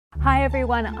Hi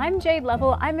everyone, I'm Jade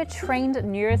Lovell. I'm a trained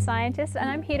neuroscientist and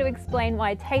I'm here to explain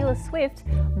why Taylor Swift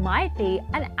might be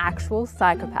an actual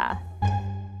psychopath.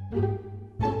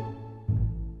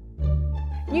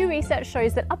 New research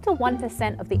shows that up to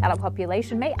 1% of the adult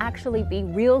population may actually be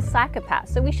real psychopaths,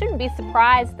 so we shouldn't be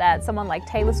surprised that someone like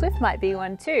Taylor Swift might be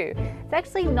one too. It's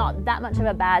actually not that much of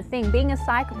a bad thing. Being a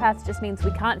psychopath just means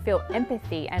we can't feel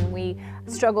empathy and we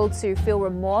struggle to feel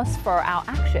remorse for our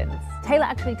actions. Taylor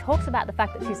actually talks about the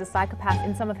fact that she's a psychopath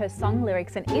in some of her song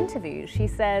lyrics and interviews. She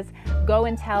says, "Go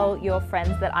and tell your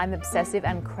friends that I'm obsessive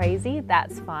and crazy,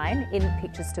 that's fine, in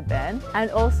Pictures to Burn.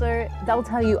 And also, they'll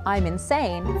tell you I'm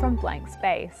insane from Blank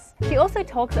Space." She also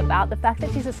talks about the fact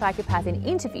that she's a psychopath in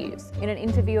interviews. In an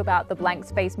interview about the Blank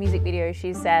Space music video,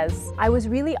 she says, "I was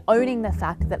really owning the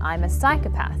fact that I'm a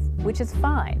psychopath, which is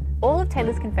fine." All of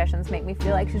Taylor's confessions make me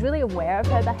feel like she's really aware of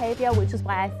her behavior, which is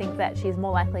why I think that she's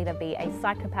more likely to be a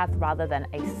psychopath rather than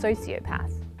a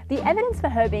sociopath. The evidence for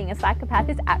her being a psychopath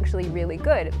is actually really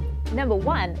good. Number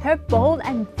one, her bold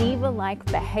and diva-like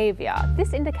behavior.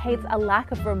 This indicates a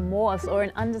lack of remorse or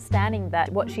an understanding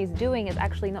that what she's doing is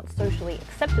actually not socially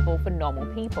acceptable for normal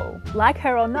people. Like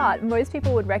her or not, most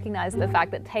people would recognize the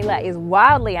fact that Taylor is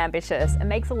wildly ambitious and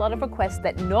makes a lot of requests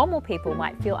that normal people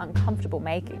might feel uncomfortable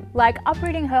making. Like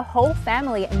uprooting her whole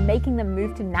family and making them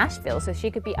move to Nashville so she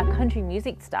could be a country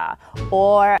music star,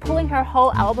 or pulling her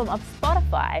whole album off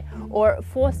Spotify, or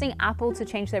forcing Apple to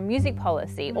change their music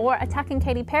policy, or attacking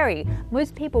Katy Perry.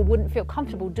 Most people wouldn't feel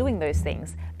comfortable doing those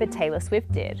things, but Taylor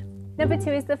Swift did. Number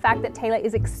two is the fact that Taylor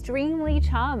is extremely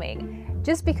charming.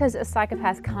 Just because a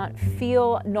psychopath can't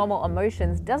feel normal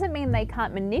emotions doesn't mean they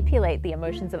can't manipulate the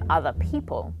emotions of other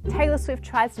people. Taylor Swift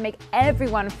tries to make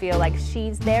everyone feel like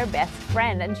she's their best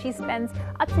friend, and she spends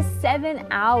up to 7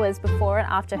 hours before and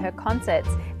after her concerts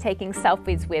taking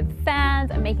selfies with fans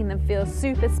and making them feel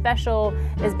super special.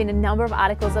 There's been a number of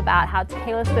articles about how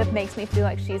Taylor Swift makes me feel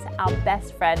like she's our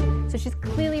best friend, so she's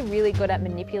clearly really good at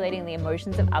manipulating the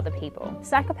emotions of other people.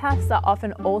 Psychopaths are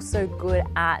often also good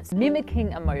at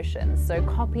mimicking emotions, so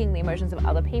copying the emotions of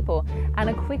other people, and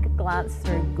a quick glance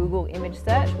through Google image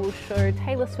search will show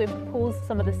Taylor Swift pulls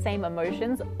some of the same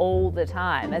emotions all the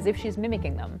time, as if she's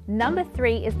mimicking them. Number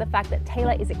three is the fact that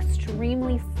Taylor is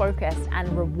extremely focused and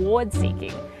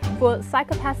reward-seeking. For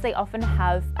psychopaths, they often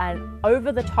have an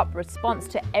over-the-top response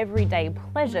to everyday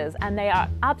pleasures, and they are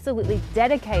absolutely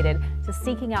dedicated to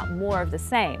seeking out more of the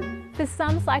same. For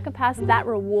some psychopaths, that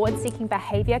reward-seeking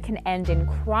behavior can end in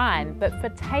crime, but for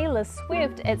Taylor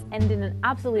Swift, it's ended in an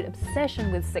absolute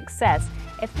obsession with success.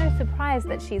 It's no surprise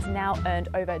that she's now earned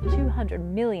over $200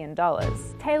 million.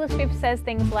 Taylor Swift says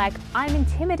things like, "I'm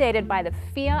intimidated by the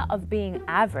fear of being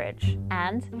average,"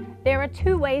 and "There are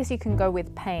two ways you can go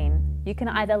with pain. You can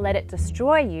either let it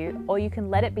destroy you, or you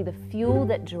can let it be the fuel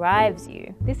that drives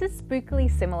you." This is spookily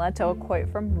similar to a quote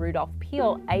from Rudolf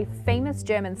Peele, a famous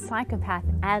German psychopath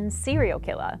and serial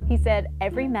killer. He said,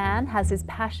 "Every man has his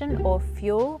passion or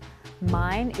fuel.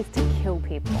 Mine is to kill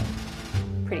people."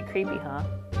 Pretty creepy, huh?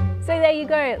 So there you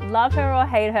go, love her or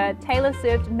hate her, Taylor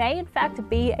Swift may in fact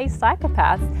be a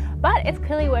psychopath, but it's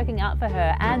clearly working out for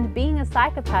her, and being a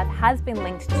psychopath has been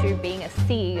linked to being a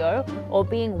CEO or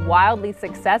being wildly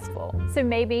successful. So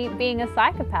maybe being a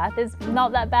psychopath is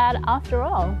not that bad after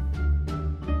all.